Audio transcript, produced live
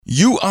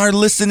You are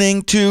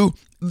listening to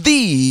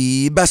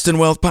the Best in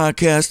Wealth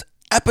Podcast,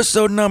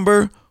 episode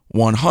number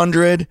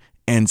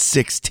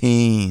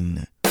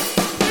 116.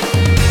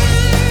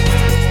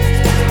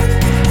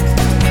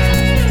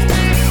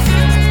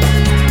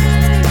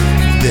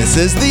 This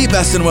is the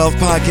Best in Wealth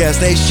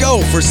Podcast, a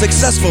show for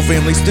successful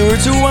family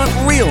stewards who want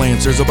real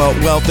answers about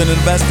wealth and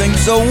investing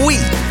so we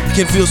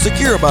can feel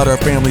secure about our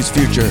family's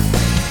future.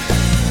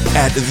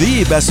 At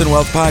the Best in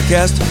Wealth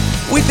Podcast,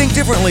 we think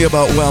differently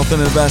about wealth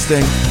and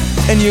investing,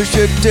 and you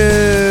should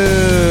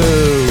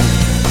too.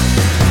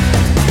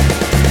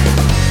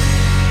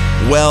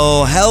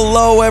 Well,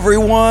 hello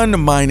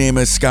everyone. My name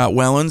is Scott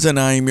Wellens, and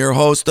I am your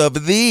host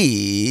of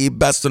the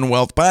Best in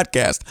Wealth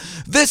Podcast.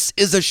 This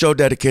is a show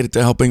dedicated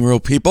to helping real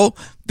people,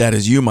 that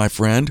is you, my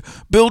friend,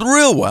 build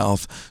real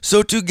wealth,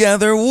 so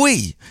together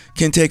we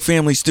can take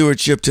family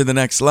stewardship to the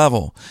next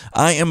level.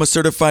 I am a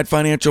certified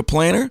financial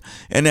planner,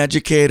 an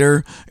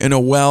educator, and a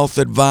wealth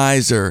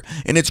advisor,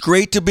 and it's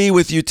great to be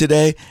with you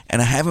today, and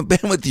I haven't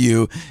been with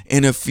you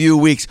in a few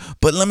weeks,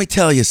 but let me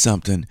tell you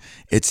something.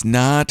 It's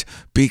not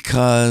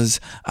because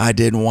I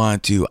didn't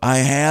want to. I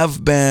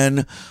have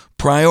been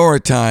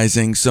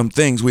prioritizing some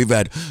things. We've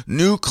had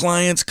new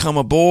clients come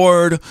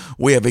aboard.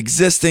 We have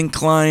existing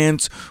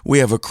clients. We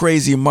have a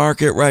crazy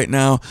market right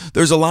now.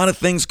 There's a lot of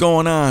things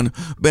going on.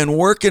 Been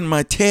working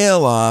my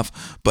tail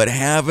off, but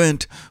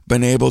haven't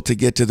been able to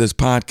get to this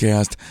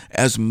podcast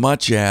as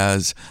much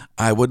as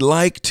I would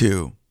like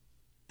to.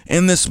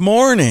 And this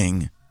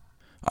morning,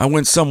 I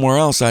went somewhere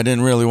else I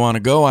didn't really want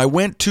to go. I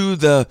went to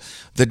the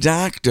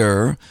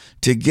doctor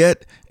to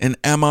get an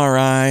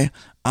MRI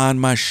on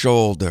my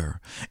shoulder.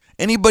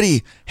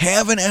 Anybody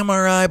have an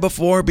MRI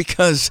before?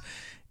 Because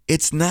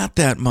it's not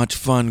that much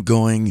fun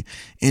going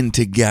in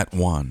to get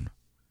one.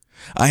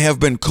 I have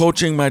been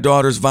coaching my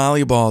daughter's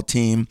volleyball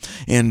team,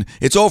 and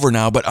it's over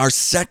now, but our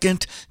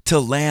second to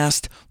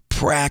last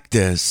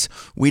practice,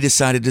 we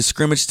decided to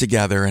scrimmage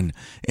together,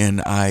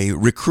 and I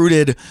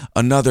recruited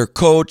another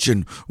coach,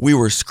 and we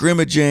were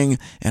scrimmaging,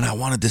 and I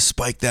wanted to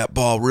spike that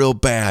ball real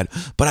bad.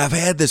 But I've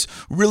had this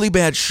really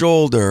bad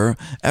shoulder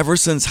ever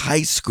since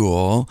high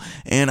school,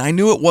 and I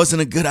knew it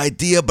wasn't a good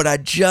idea, but I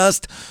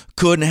just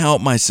couldn't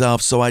help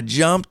myself. So I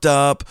jumped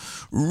up,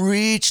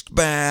 reached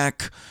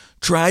back,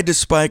 tried to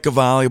spike a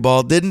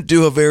volleyball, didn't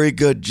do a very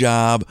good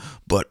job,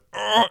 but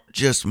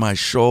just my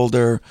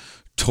shoulder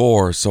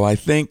tore. So I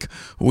think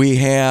we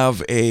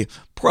have a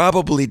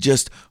probably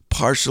just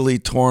partially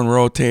torn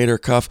rotator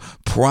cuff.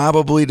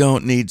 Probably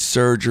don't need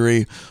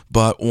surgery,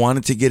 but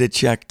wanted to get it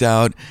checked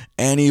out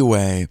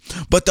anyway.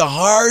 But the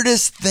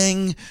hardest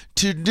thing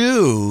to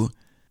do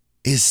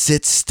is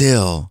sit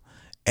still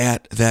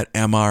at that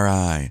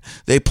MRI.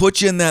 They put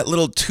you in that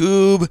little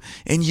tube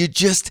and you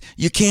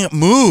can't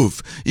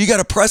move. You got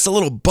to press a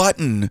little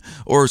button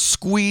or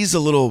squeeze a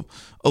little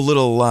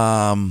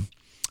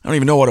I don't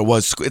even know what it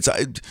was.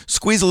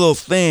 Squeeze a little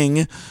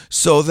thing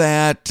so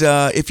that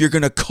if you're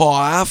going to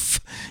cough,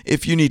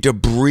 if you need to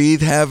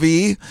breathe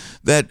heavy,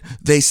 that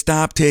they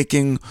stop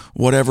taking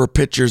whatever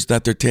pictures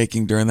that they're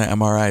taking during the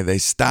MRI. They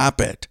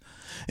stop it.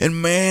 And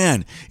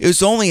man, it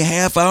was only a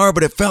half hour,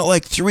 but it felt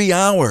like 3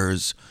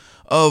 hours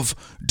of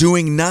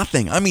doing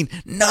nothing. I mean,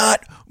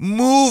 not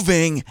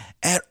moving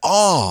at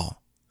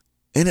all.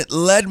 And it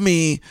led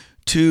me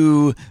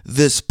to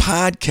this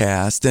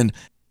podcast, and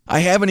I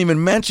haven't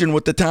even mentioned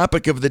what the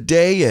topic of the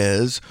day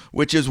is,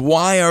 which is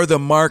why are the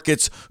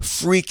markets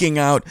freaking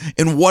out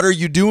and what are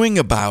you doing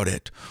about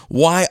it?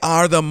 Why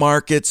are the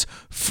markets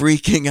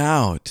freaking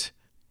out?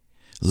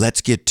 Let's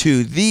get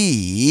to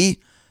the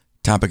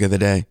topic of the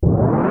day.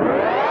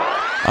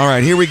 All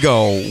right, here we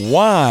go.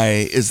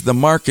 Why is the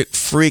market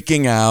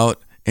freaking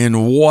out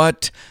and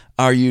what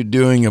are you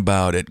doing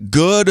about it?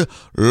 Good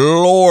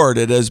Lord,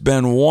 it has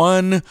been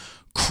one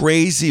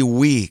crazy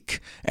week.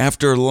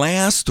 After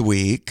last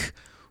week,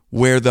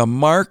 where the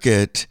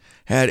market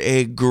had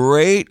a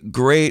great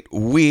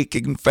week,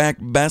 in fact,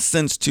 best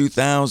since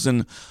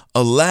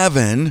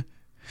 2011.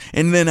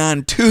 And then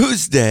on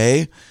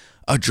Tuesday,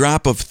 a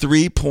drop of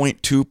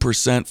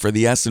 3.2% for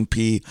the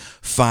S&P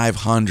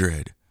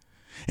 500.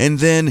 And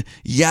then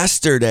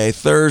yesterday,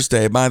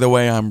 Thursday, by the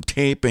way, I'm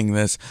taping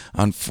this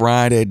on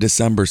Friday,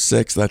 December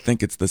 6th. I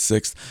think it's the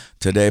 6th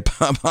today,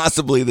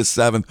 possibly the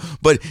 7th.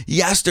 But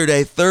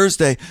yesterday,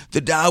 Thursday, the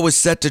Dow was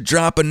set to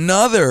drop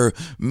another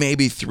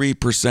maybe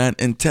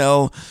 3%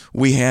 until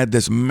we had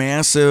this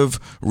massive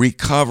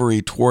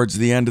recovery towards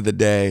the end of the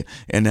day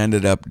and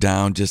ended up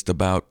down just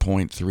about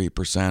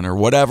 0.3% or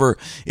whatever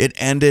it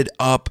ended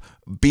up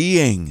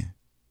being.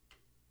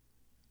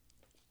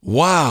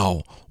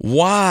 Wow,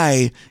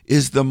 why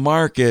is the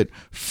market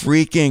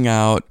freaking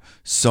out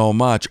so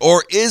much?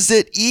 Or is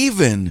it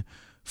even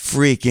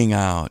freaking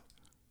out?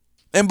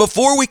 And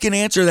before we can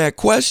answer that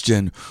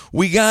question,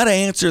 we got to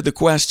answer the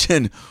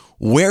question,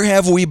 where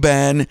have we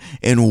been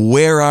and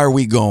where are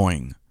we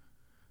going?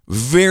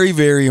 Very,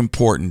 very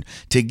important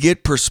to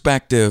get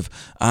perspective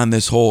on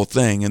this whole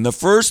thing. And the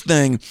first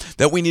thing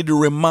that we need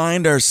to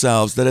remind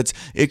ourselves that it's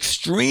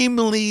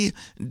extremely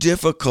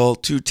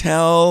difficult to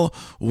tell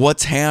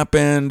what's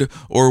happened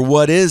or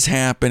what is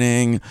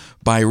happening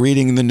by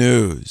reading the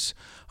news.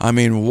 I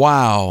mean,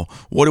 wow,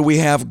 what do we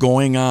have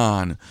going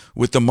on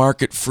with the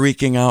market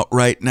freaking out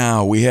right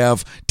now? We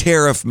have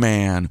Tariff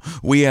Man.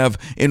 We have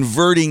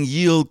inverting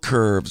yield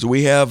curves.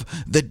 We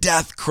have the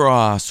death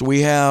cross.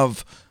 We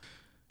have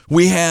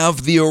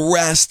the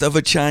arrest of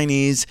a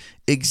Chinese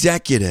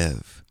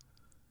executive.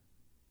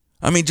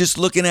 I mean, just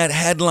looking at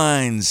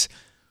headlines,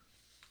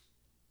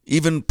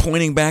 even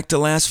pointing back to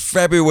last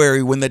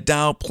February when the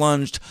Dow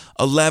plunged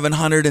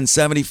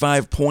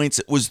 1,175 points.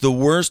 It was the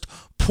worst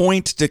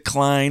point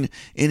decline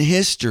in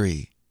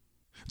history.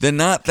 Then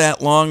not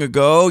that long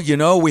ago,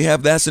 we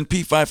have the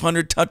S&P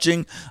 500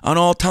 touching on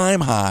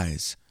all-time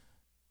highs.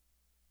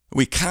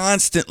 We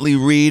constantly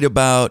read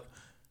about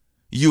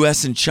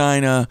U.S. and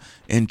China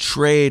and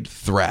trade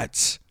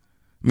threats.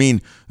 I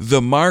mean,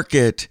 the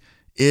market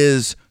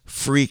is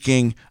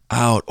freaking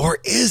out. Or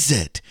is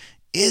it?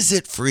 Is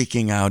it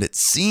freaking out? It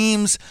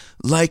seems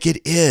like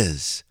it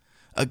is.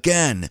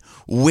 Again,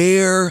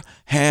 where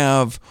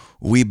have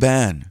we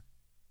been?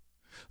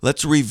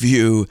 Let's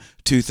review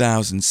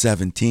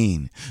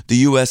 2017. The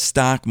U.S.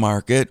 stock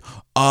market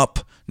up.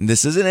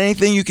 This isn't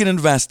anything you can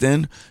invest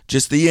in,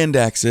 just the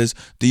indexes.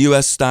 The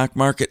U.S. stock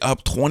market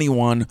up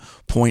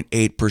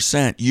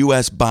 21.8%.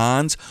 U.S.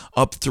 bonds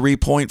up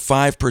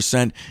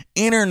 3.5%.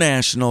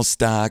 International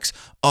stocks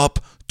up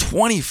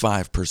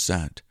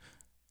 25%.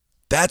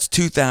 That's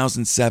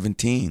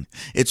 2017.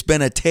 It's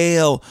been a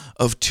tale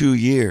of 2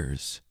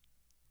 years.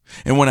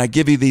 And when I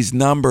give you these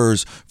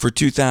numbers for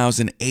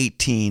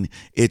 2018,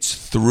 it's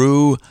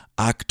through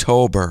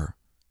October.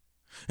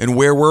 And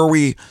where were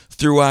we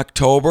through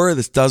October?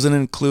 This doesn't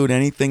include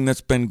anything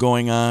that's been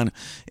going on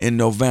in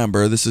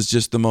November. This is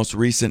just the most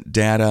recent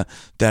data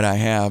that I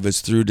have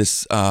is through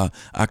this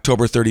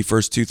October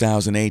 31st,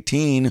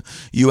 2018.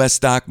 U.S.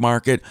 stock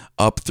market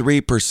up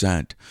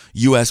 3%.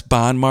 U.S.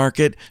 bond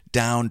market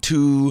down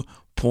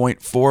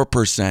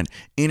 2.4%.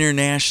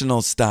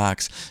 International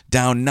stocks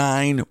down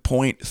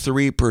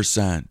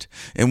 9.3%.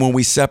 And when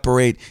we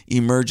separate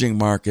emerging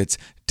markets,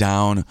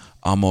 down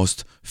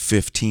almost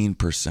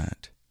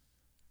 15%.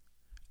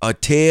 A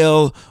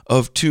tale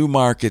of two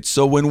markets.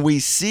 So when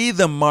we see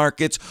the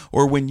markets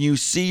or when you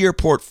see your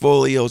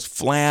portfolios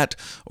flat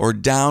or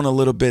down a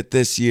little bit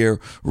this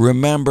year,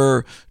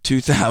 remember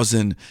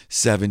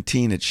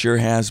 2017. It sure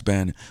has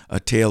been a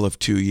tale of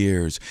 2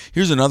 years.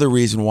 Here's another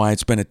reason why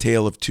it's been a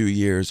tale of 2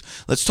 years.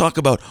 Let's talk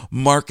about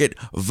market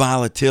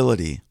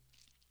volatility.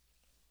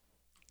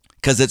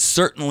 Because it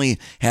certainly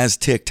has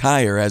ticked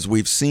higher as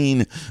we've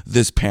seen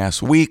this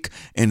past week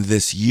and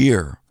this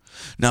year.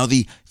 Now,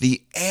 the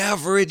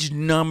average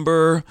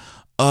number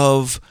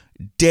of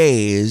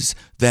days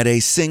that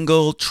a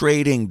single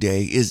trading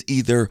day is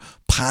either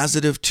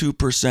positive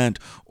 2%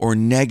 or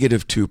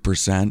negative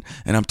 2%,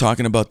 and I'm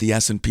talking about the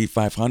S&P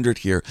 500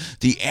 here,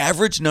 the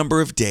average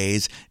number of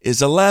days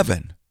is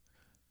 11.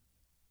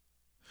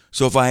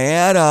 So if I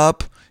add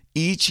up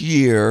each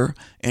year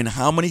and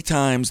how many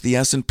times the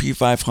S&P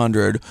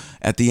 500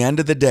 at the end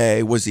of the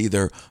day was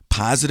either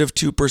positive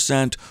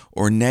 2%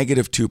 or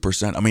negative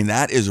 2%. I mean,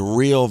 that is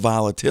real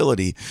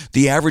volatility.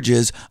 The average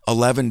is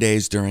 11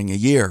 days during a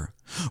year.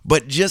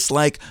 But just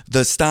like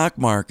the stock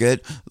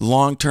market,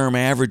 long-term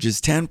average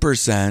is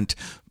 10%.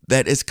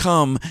 That has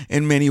come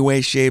in many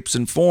ways, shapes,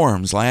 and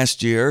forms.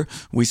 Last year,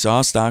 we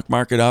saw stock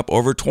market up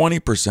over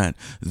 20%.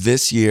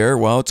 This year,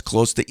 well, it's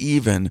close to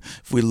even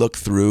if we look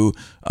through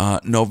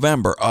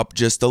November, up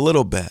just a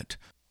little bit.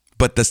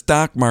 But the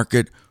stock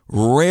market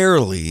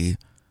rarely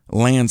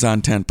lands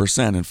on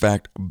 10%. In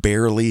fact,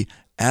 barely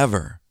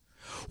ever.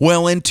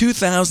 Well, in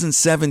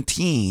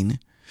 2017,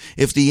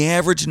 if the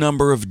average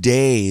number of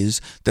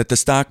days that the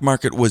stock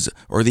market was,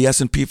 or the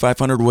S&P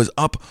 500 was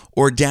up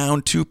or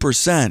down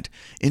 2%,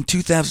 in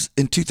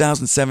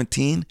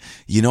 2017,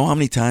 you know how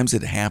many times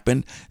it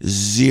happened?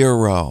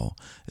 0.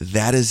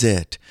 That is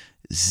it.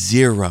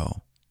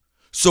 0.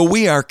 So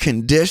we are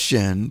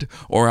conditioned,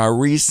 or our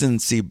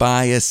recency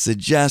bias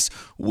suggests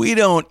we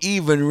don't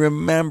even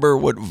remember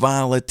what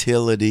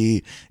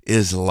volatility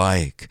is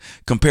like.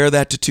 Compare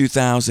that to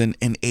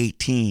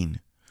 2018.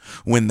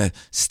 When the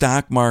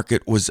stock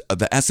market was,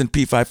 the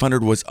S&P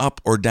 500 was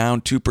up or down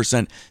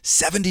 2%,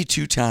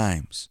 72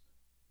 times.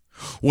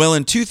 Well,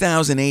 in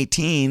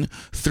 2018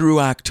 through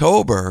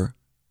October,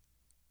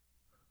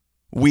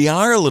 we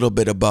are a little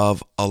bit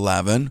above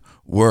 11.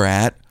 We're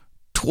at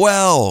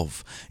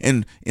 12.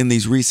 And in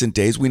these recent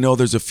days, we know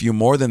there's a few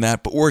more than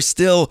that, but we're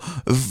still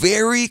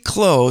very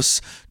close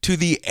to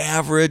the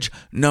average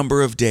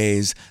number of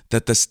days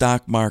that the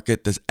stock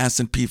market, the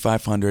S&P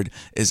 500,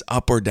 is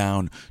up or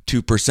down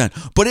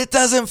 2%. But it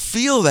doesn't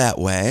feel that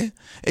way.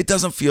 It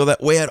doesn't feel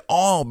that way at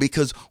all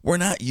because we're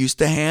not used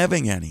to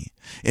having any.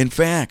 In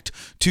fact,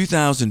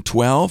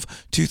 2012,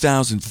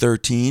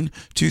 2013,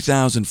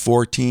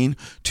 2014,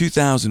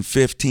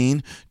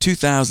 2015,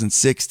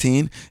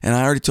 2016, and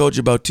I already told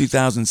you about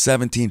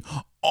 2017,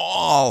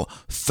 all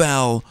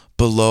fell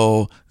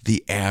below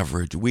the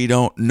average. We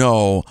don't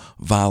know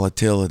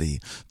volatility.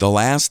 The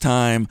last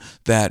time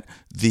that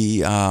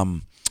the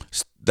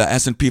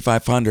S&P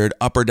 500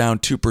 up or down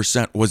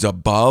 2% was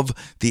above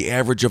the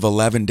average of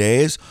 11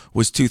 days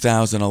was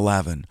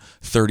 2011,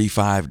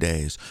 35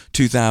 days,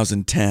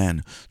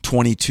 2010,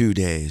 22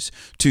 days,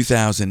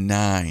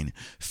 2009,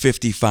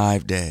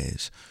 55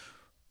 days.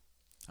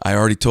 I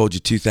already told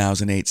you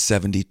 2008,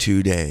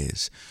 72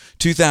 days,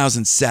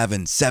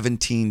 2007,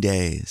 17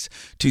 days,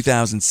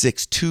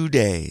 2006, 2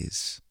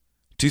 days,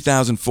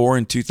 2004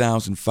 and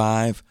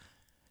 2005,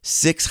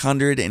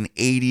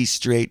 680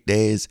 straight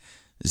days,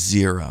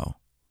 0.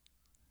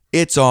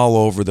 It's all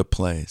over the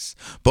place.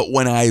 But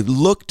when I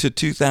look to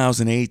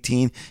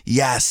 2018,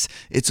 yes,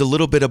 it's a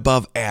little bit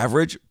above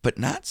average, but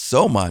not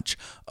so much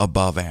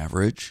above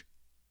average.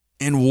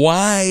 And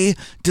why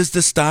does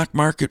the stock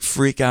market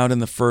freak out in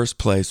the first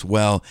place?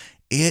 Well,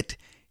 it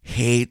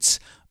hates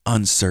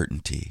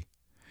uncertainty.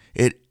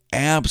 It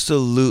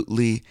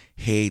absolutely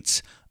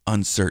hates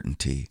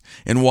uncertainty.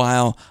 And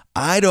while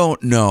I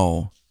don't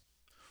know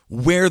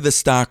where the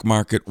stock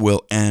market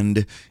will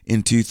end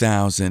in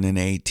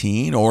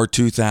 2018 or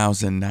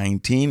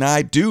 2019,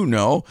 I do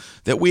know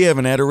that we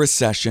haven't had a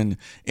recession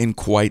in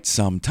quite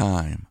some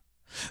time.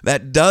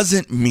 That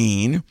doesn't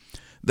mean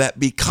that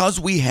because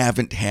we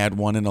haven't had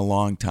one in a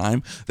long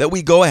time, that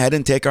we go ahead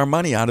and take our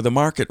money out of the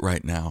market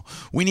right now.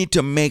 We need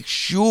to make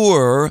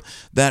sure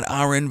that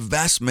our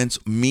investments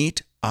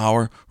meet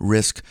our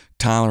risk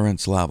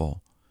tolerance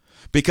level.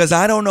 Because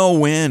I don't know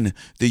when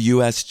the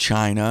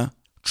U.S.-China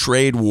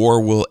trade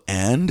war will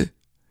end,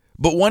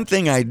 but one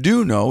thing I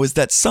do know is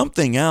that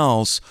something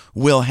else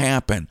will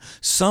happen.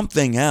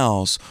 Something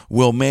else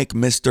will make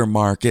Mr.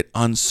 Market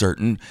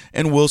uncertain,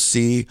 and we'll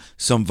see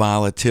some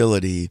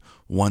volatility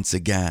once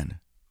again.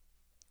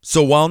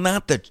 So while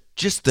not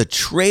just the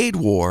trade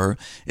war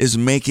is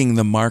making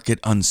the market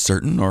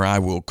uncertain, or I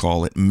will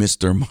call it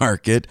Mr.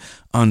 Market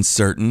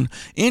uncertain,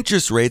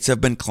 interest rates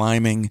have been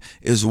climbing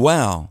as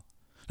well.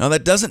 Now,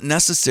 that doesn't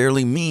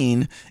necessarily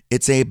mean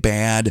it's a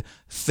bad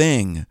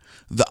thing.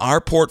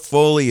 Our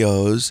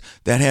portfolios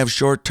that have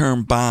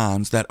short-term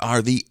bonds that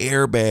are the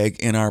airbag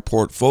in our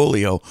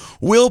portfolio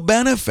will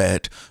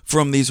benefit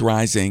from these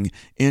rising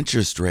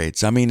interest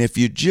rates. I mean, if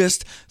you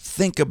just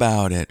think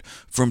about it,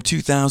 from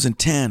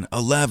 2010,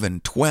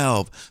 11,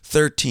 12,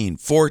 13,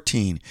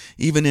 14,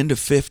 even into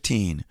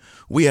 15,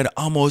 we had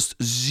almost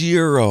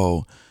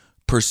 0%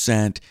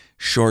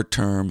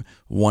 short-term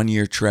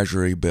one-year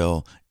Treasury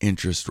bill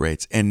interest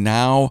rates. And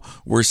now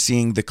we're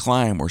seeing the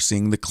climb. We're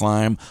seeing the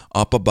climb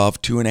up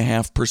above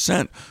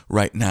 2.5%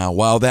 right now.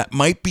 While that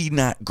might be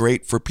not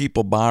great for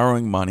people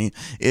borrowing money,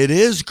 it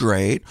is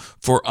great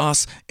for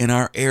us in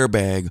our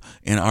airbag,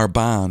 in our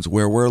bonds,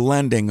 where we're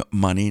lending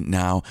money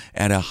now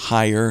at a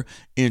higher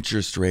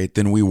interest rate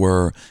than we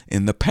were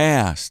in the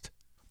past.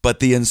 But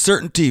the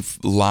uncertainty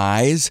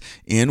lies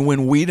in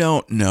when we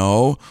don't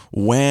know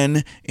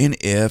when and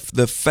if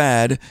the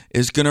Fed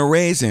is going to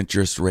raise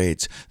interest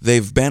rates.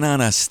 They've been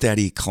on a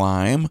steady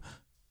climb.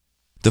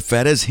 The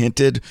Fed has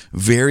hinted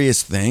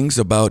various things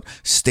about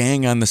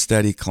staying on the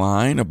steady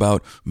climb,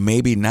 about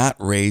maybe not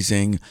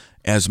raising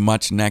as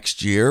much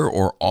next year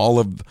or all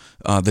of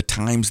the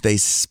times they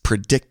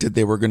predicted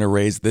they were going to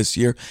raise this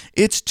year.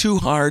 It's too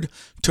hard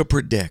to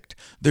predict.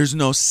 There's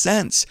no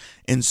sense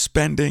in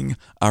spending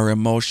our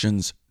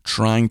emotions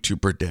trying to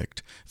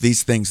predict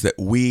these things that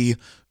we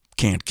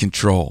can't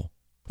control.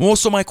 Well,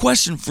 so my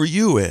question for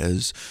you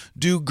is,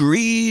 do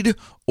greed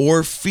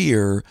or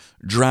fear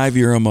drive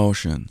your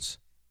emotions?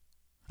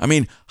 I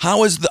mean,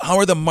 how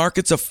are the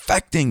markets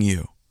affecting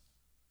you?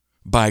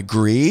 By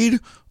greed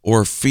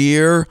or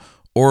fear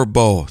or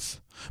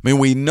both? I mean,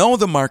 we know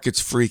the market's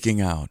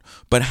freaking out,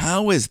 but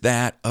how is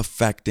that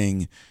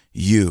affecting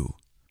you?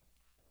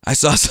 I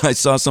saw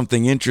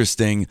something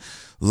interesting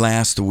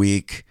last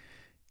week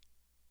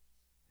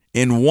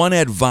in one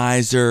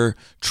advisor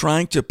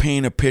trying to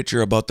paint a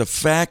picture about the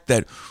fact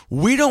that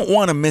we don't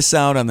want to miss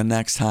out on the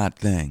next hot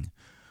thing.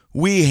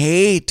 We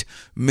hate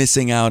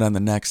missing out on the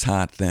next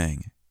hot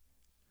thing.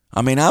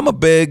 I mean, I'm a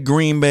big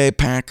Green Bay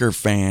Packer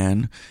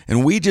fan,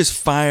 and we just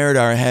fired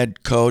our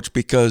head coach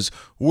because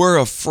we're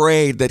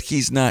afraid that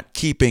he's not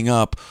keeping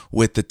up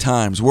with the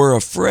times. We're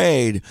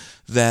afraid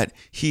that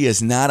he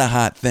is not a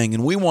hot thing,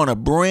 and we want to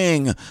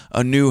bring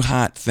a new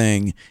hot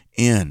thing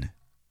in.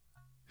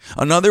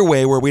 Another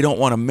way where we don't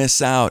want to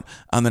miss out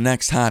on the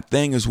next hot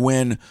thing is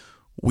when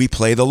we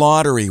play the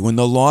lottery, when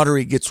the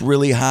lottery gets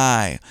really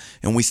high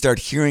and we start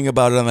hearing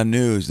about it on the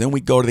news. Then we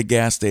go to the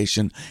gas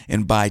station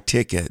and buy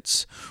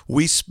tickets.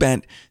 We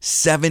spent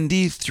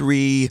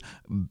 $73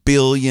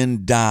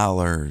 billion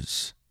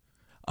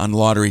on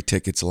lottery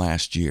tickets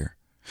last year.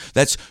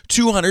 That's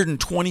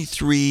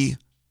 $223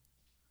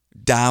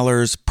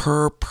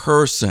 per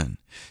person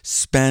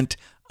spent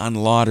on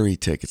lottery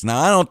tickets. Now,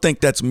 I don't think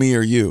that's me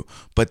or you,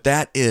 but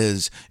that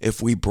is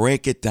if we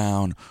break it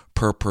down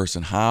per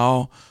person.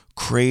 How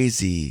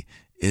crazy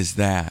is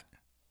that?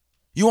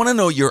 You want to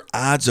know your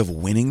odds of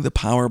winning the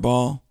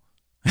Powerball?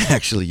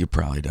 Actually, you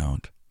probably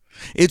don't.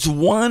 It's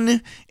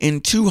 1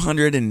 in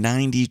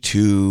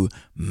 292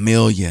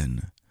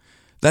 million.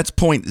 That's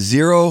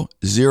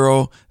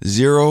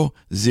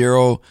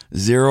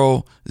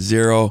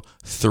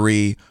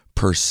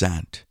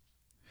 0.000003%.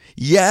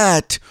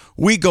 Yet,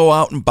 we go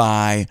out and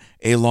buy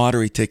a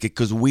lottery ticket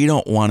because we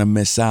don't want to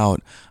miss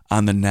out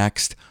on the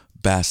next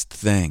best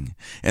thing.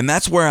 And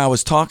that's where I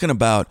was talking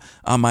about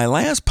on my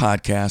last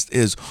podcast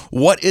is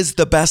what is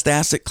the best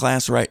asset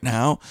class right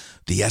now?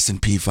 The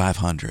S&P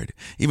 500.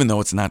 Even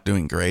though it's not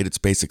doing great, it's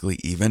basically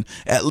even.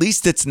 At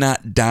least it's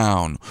not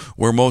down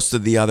where most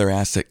of the other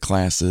asset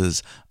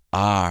classes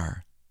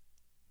are.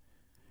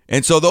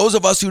 And so those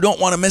of us who don't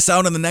want to miss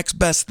out on the next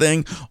best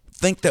thing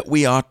think that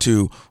we ought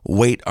to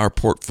weight our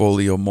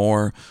portfolio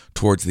more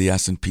towards the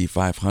S&P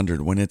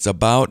 500 when it's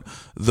about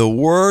the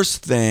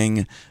worst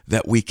thing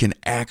that we can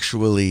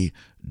actually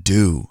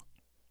do.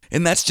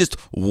 And that's just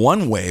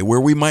one way where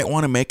we might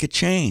want to make a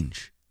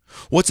change.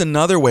 What's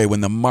another way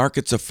when the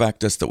markets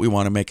affect us that we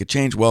want to make a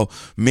change? Well,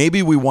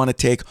 maybe we want to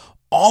take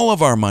all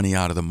of our money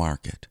out of the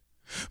market.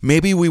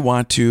 Maybe we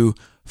want to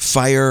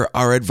fire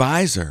our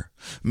advisor.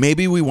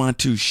 Maybe we want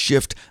to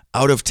shift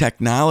out of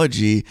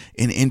technology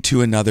and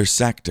into another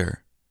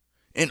sector.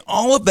 And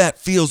all of that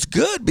feels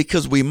good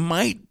because we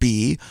might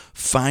be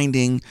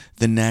finding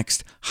the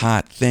next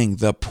hot thing.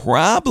 The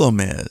problem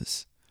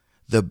is,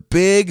 the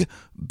big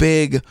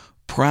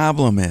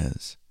problem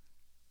is,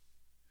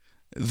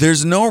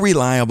 there's no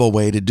reliable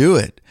way to do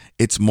it.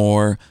 It's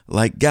more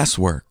like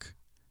guesswork.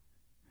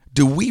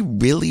 Do we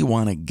really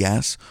want to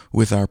guess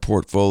with our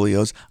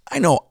portfolios? I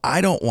know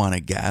I don't want to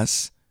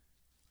guess.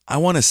 I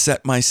want to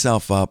set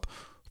myself up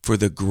for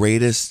the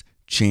greatest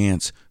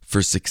chance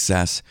for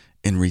success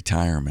in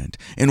retirement.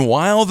 And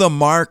while the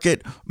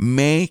market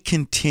may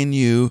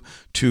continue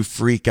to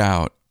freak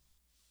out,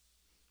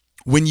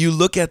 when you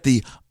look at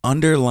the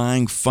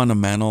underlying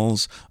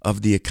fundamentals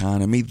of the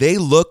economy, they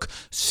look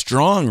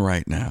strong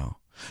right now.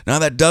 Now,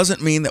 that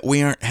doesn't mean that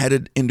we aren't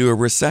headed into a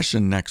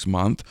recession next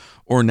month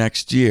or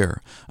next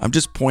year. I'm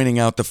just pointing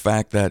out the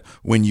fact that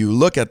when you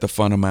look at the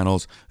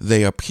fundamentals,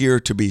 they appear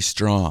to be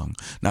strong.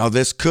 Now,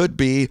 this could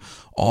be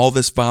all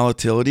this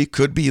volatility,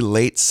 could be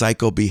late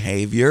cycle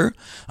behavior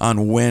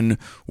on when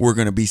we're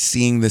going to be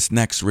seeing this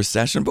next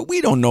recession, but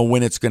we don't know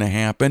when it's going to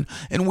happen,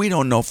 and we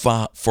don't know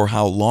for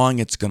how long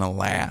it's going to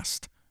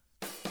last.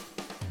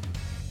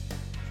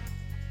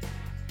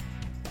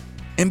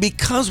 And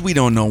because we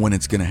don't know when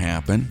it's going to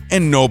happen,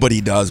 and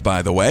nobody does,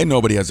 by the way,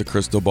 nobody has a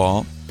crystal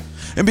ball,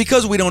 and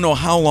because we don't know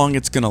how long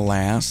it's going to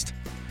last,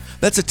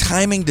 that's a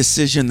timing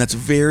decision that's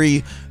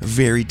very,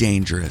 very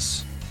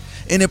dangerous.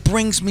 And it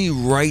brings me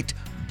right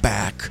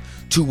back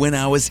to when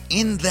I was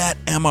in that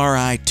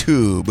MRI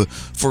tube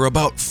for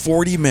about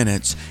 40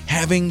 minutes,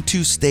 having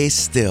to stay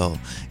still.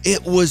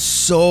 It was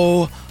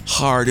so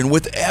hard, and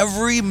with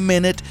every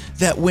minute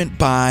that went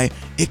by,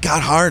 it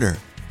got harder.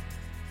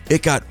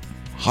 It got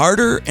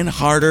harder and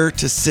harder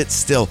to sit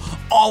still.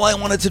 All I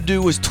wanted to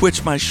do was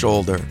twitch my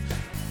shoulder.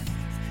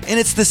 And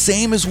it's the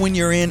same as when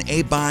you're in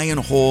a buy and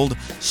hold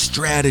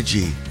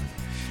strategy.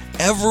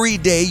 Every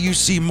day you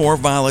see more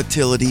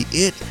volatility,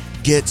 it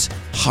gets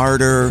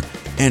harder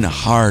and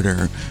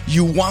harder.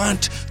 You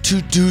want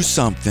to do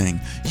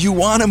something. You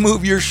want to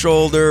move your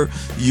shoulder.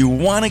 You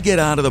want to get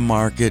out of the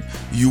market.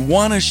 You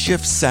want to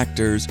shift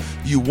sectors.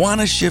 You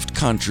want to shift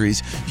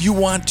countries. You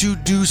want to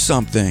do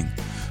something.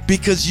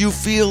 Because you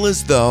feel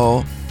as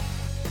though,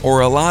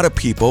 or a lot of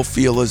people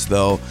feel as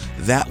though,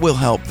 that will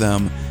help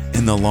them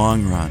in the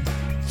long run.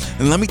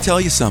 And let me tell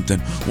you something.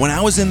 When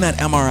I was in that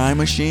MRI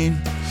machine,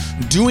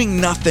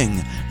 doing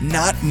nothing,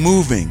 not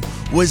moving,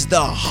 was the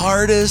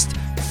hardest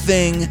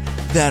thing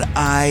that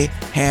I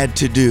had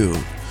to do.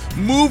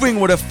 Moving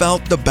would have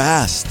felt the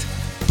best,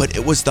 but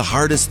it was the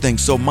hardest thing.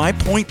 So my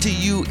point to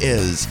you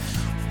is,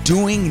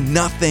 doing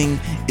nothing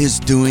is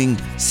doing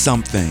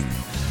something.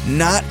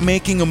 Not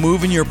making a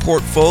move in your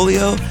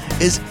portfolio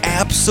is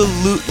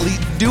absolutely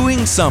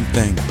doing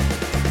something.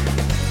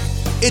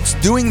 It's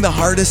doing the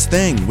hardest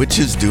thing, which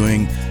is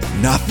doing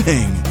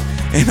nothing.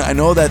 And I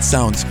know that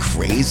sounds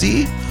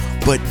crazy,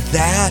 but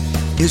that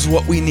is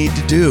what we need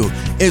to do.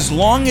 As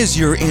long as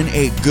you're in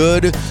a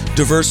good,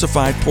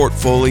 diversified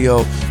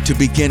portfolio to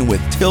begin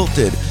with,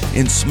 tilted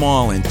in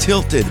small and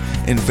tilted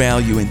in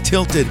value and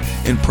tilted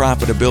in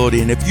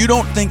profitability. And if you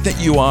don't think that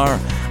you are,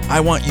 I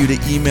want you to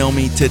email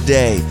me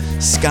today,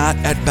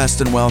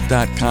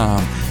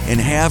 scott@bestonwealth.com, and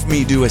have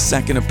me do a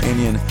second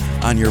opinion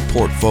on your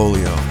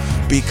portfolio.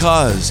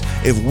 Because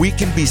if we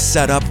can be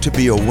set up to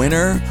be a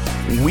winner,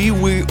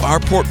 our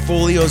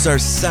portfolios are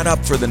set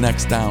up for the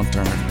next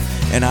downturn.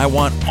 And I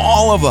want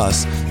all of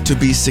us to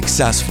be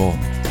successful.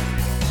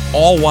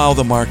 all while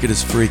the market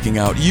is freaking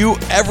out.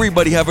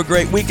 Everybody have a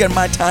great weekend.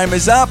 My time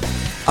is up.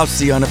 I'll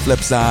see you on the flip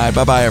side.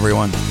 Bye-bye,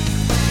 everyone.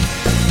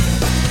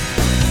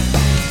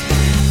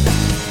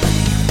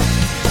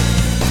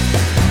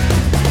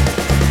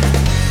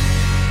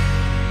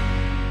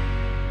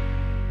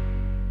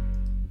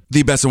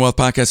 The Best in Wealth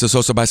podcast is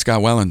hosted by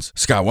Scott Wellens.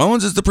 Scott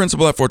Wellens is the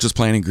principal at Fortress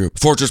Planning Group.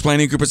 Fortress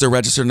Planning Group is a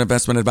registered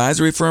investment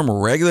advisory firm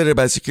regulated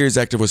by the Securities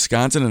Act of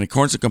Wisconsin in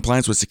accordance with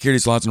compliance with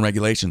securities laws and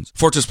regulations.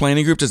 Fortress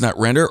Planning Group does not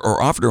render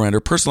or offer to render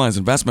personalized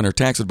investment or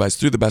tax advice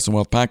through the Best in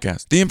Wealth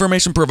podcast. The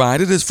information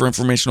provided is for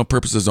informational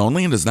purposes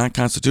only and does not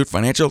constitute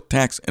financial,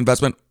 tax,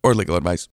 investment, or legal advice.